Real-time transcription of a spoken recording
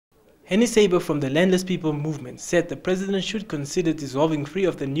Henny Seibeb from the Landless people movement said the president should consider dissolving 3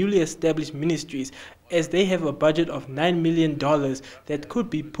 of the newly established ministries, as they have a budget of $9 million that could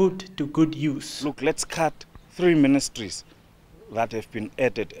be put to good use. Look, let's cut 3 ministries that have been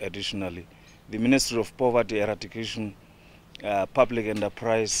added additionally. The Ministry of Poverty Eradication, Public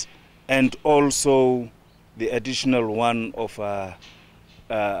Enterprise, and also the additional one of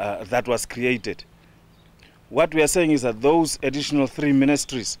that was created. What we are saying is that those additional 3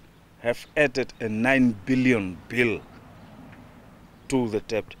 ministries have added a 9 billion bill to the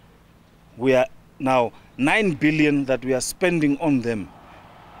debt. We are now 9 billion that we are spending on them.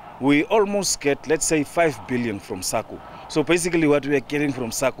 We almost get, let's say, 5 billion from SACU. So basically what we are getting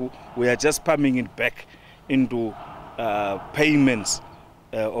from SACU, we are just pumping it back into payments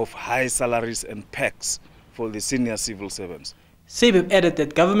of high salaries and packs for the senior civil servants. Seibeb added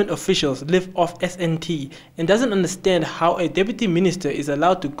that government officials live off SNT and doesn't understand how a deputy minister is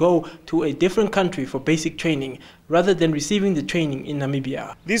allowed to go to a different country for basic training rather than receiving the training in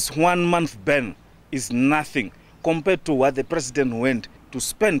Namibia. This 1-month ban is nothing compared to what the president went to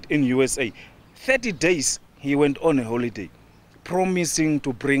spend in USA. 30 days he went on a holiday, promising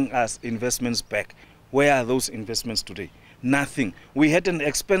to bring us investments back. Where are those investments today? Nothing. We had an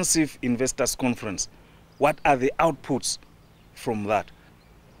expensive investors conference. What are the outputs from that?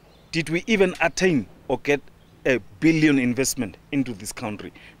 Did we even attain or get a billion investment into this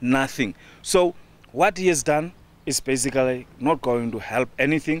country? Nothing. So what he has done is basically not going to help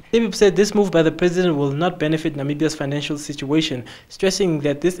anything. Seibeb said this move by the president will not benefit Namibia's financial situation, stressing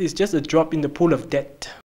that this is just a drop in the pool of debt.